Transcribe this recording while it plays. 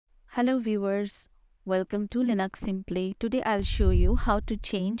Hello viewers, welcome to LinuxSimply. Today I'll show you how to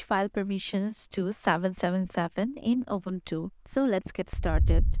change file permissions to 777 in Ubuntu. So let's get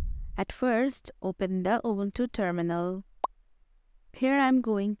started. At first, open the Ubuntu terminal. Here I'm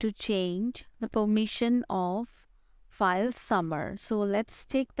going to change the permission of file summer. So let's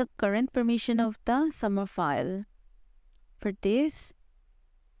take the current permission of the summer file. For this,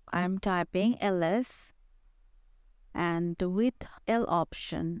 I'm typing ls and with L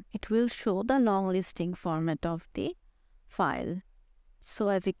option, it will show the long listing format of the file. So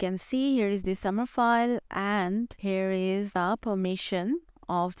as you can see, here is the summer file and here is the permission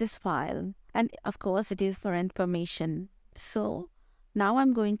of this file. And of course, it is current permission. So now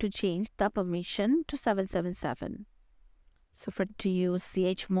I'm going to change the permission to 777. So to use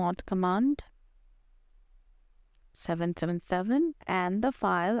chmod command, 777, and the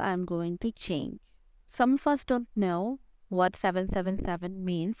file I'm going to change. Some of us don't know what 777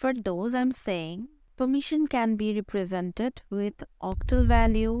 means. For those, I'm saying permission can be represented with octal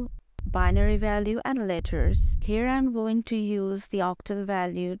value, binary value, and letters. Here I'm going to use the octal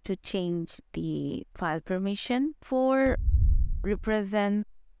value to change the file permission. 4 represents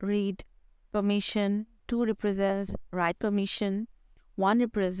read permission, 2 represents write permission, 1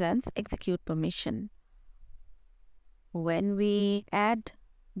 represents execute permission. When we add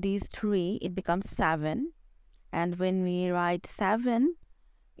these 3, it becomes 7, and when we write 7,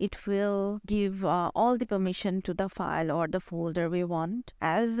 it will give all the permission to the file or the folder we want.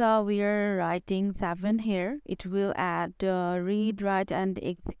 As we are writing 7 here, it will add read, write, and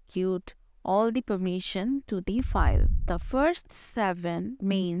execute all the permission to the file. The first 7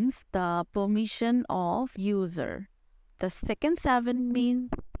 means the permission of user. The second 7 means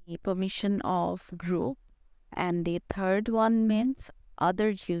the permission of group, and the third one means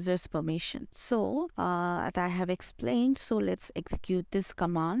other users' permission. So as I have explained, so let's execute this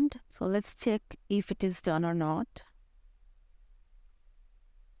command. So let's check if it is done or not.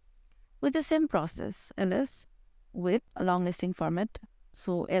 With the same process, ls with a long listing format,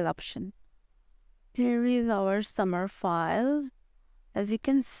 so L option. Here is our summer file. As you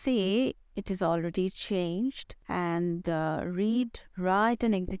can see, it is already changed, and read, write,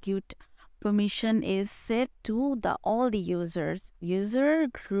 and execute permission is set to all the users. User,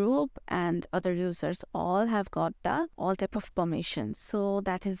 group, and other users all have got all type of permissions. So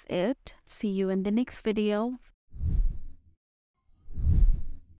that is it. See you in the next video.